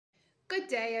Good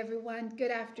day, everyone.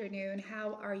 Good afternoon.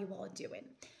 How are you all doing?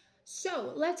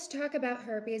 So let's talk about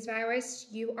herpes virus.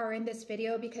 You are in this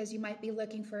video because you might be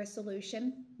looking for a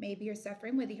solution. Maybe you're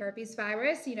suffering with the herpes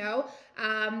virus,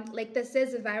 this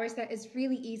is a virus that is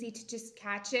really easy to just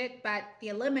catch it, but the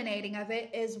eliminating of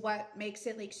it is what makes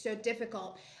it so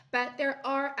difficult. But there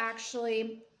are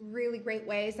actually really great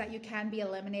ways that you can be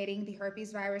eliminating the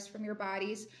herpes virus from your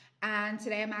bodies. And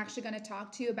today I'm actually going to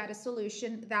talk to you about a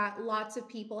solution that lots of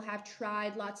people have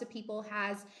tried. Lots of people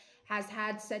has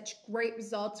had such great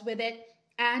results with it.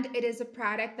 And it is a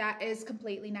product that is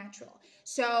completely natural.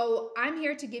 So I'm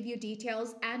here to give you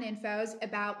details and infos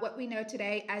about what we know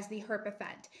today as the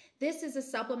HERPAFEND. This is a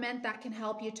supplement that can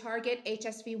help you target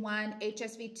HSV1,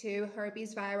 HSV2,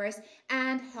 herpes virus,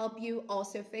 and help you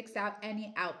also fix out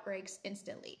any outbreaks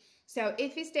instantly. So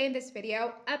if you stay in this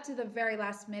video up to the very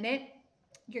last minute,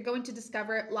 you're going to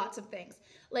discover lots of things.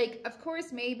 Like, of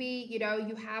course, maybe,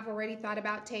 you have already thought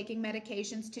about taking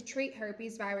medications to treat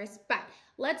herpes virus, but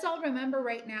let's all remember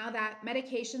right now that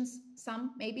medications,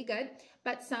 some may be good,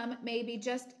 but some may be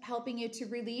just helping you to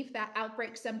relieve that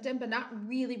outbreak symptom, but not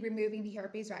really removing the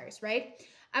herpes virus, right?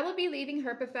 I will be leaving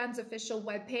HERPAFEND's official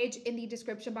webpage in the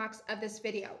description box of this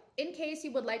video. In case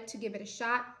you would like to give it a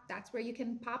shot, that's where you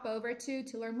can pop over to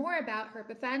learn more about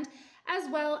HERPAFEND, as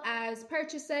well as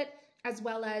purchase it, as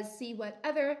well as see what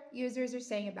other users are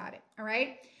saying about it, all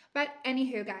right? But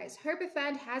anywho, guys,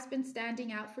 HERPAFEND has been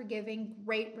standing out for giving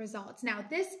great results. Now,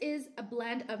 this is a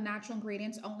blend of natural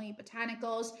ingredients only,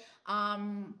 botanicals,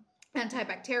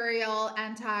 antibacterial,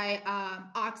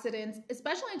 antioxidants,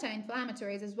 especially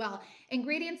anti-inflammatories as well.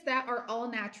 Ingredients that are all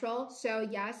natural, so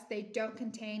yes, they don't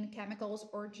contain chemicals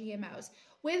or GMOs.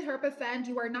 With HERPAFEND,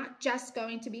 you are not just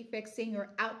going to be fixing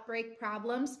your outbreak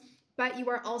problems, but you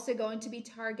are also going to be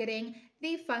targeting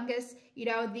the fungus,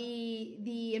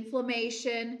 the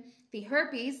inflammation, the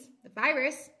herpes, the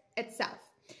virus itself.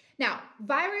 Now,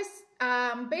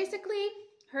 basically,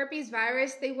 herpes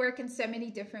virus, they work in so many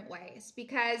different ways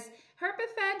because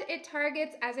HERPAFEND, it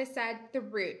targets, as I said, the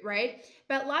root, right?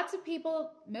 But lots of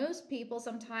people, most people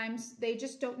sometimes, they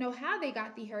just don't know how they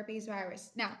got the herpes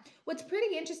virus. Now, what's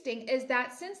pretty interesting is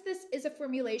that since this is a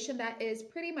formulation that is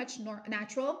pretty much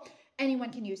natural,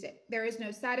 anyone can use it. There is no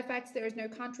side effects. There is no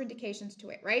contraindications to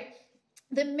it, right?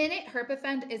 The minute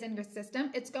HERPAFEND is in your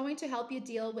system, it's going to help you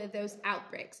deal with those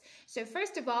outbreaks. So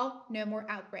first of all, no more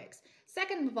outbreaks.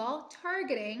 Second of all,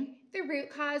 targeting the root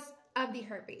cause of the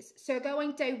herpes. So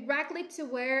going directly to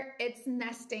where its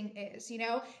nesting is,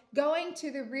 going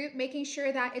to the root, making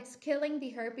sure that it's killing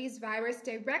the herpes virus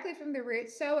directly from the root.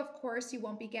 So of course you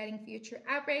won't be getting future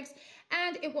outbreaks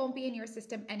and it won't be in your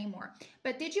system anymore.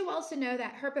 But did you also know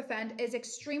that HERPAFEND is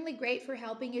extremely great for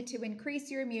helping you to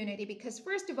increase your immunity? Because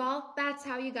first of all, that's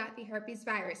how you got the herpes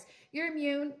virus. Your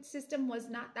immune system was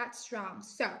not that strong.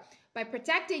 So by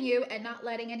protecting you and not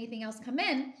letting anything else come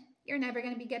in, you're never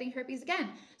going to be getting herpes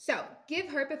again. So give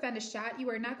HERPAFEND a shot.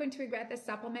 You are not going to regret this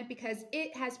supplement because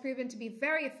it has proven to be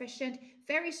very efficient,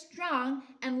 very strong,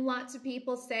 and lots of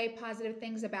people say positive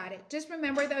things about it. Just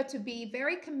remember, though, to be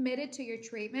very committed to your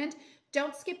treatment.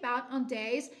 Don't skip out on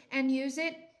days and use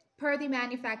it per the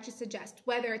manufacturer suggests,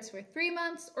 whether it's for 3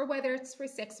 months or whether it's for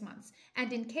 6 months.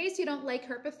 And in case you don't like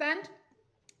HERPAFEND,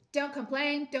 don't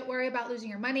complain. Don't worry about losing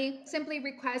your money. Simply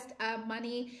request a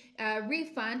money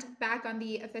refund back on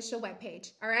the official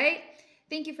webpage. All right?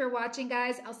 Thank you for watching,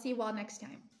 guys. I'll see you all next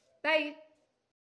time. Bye.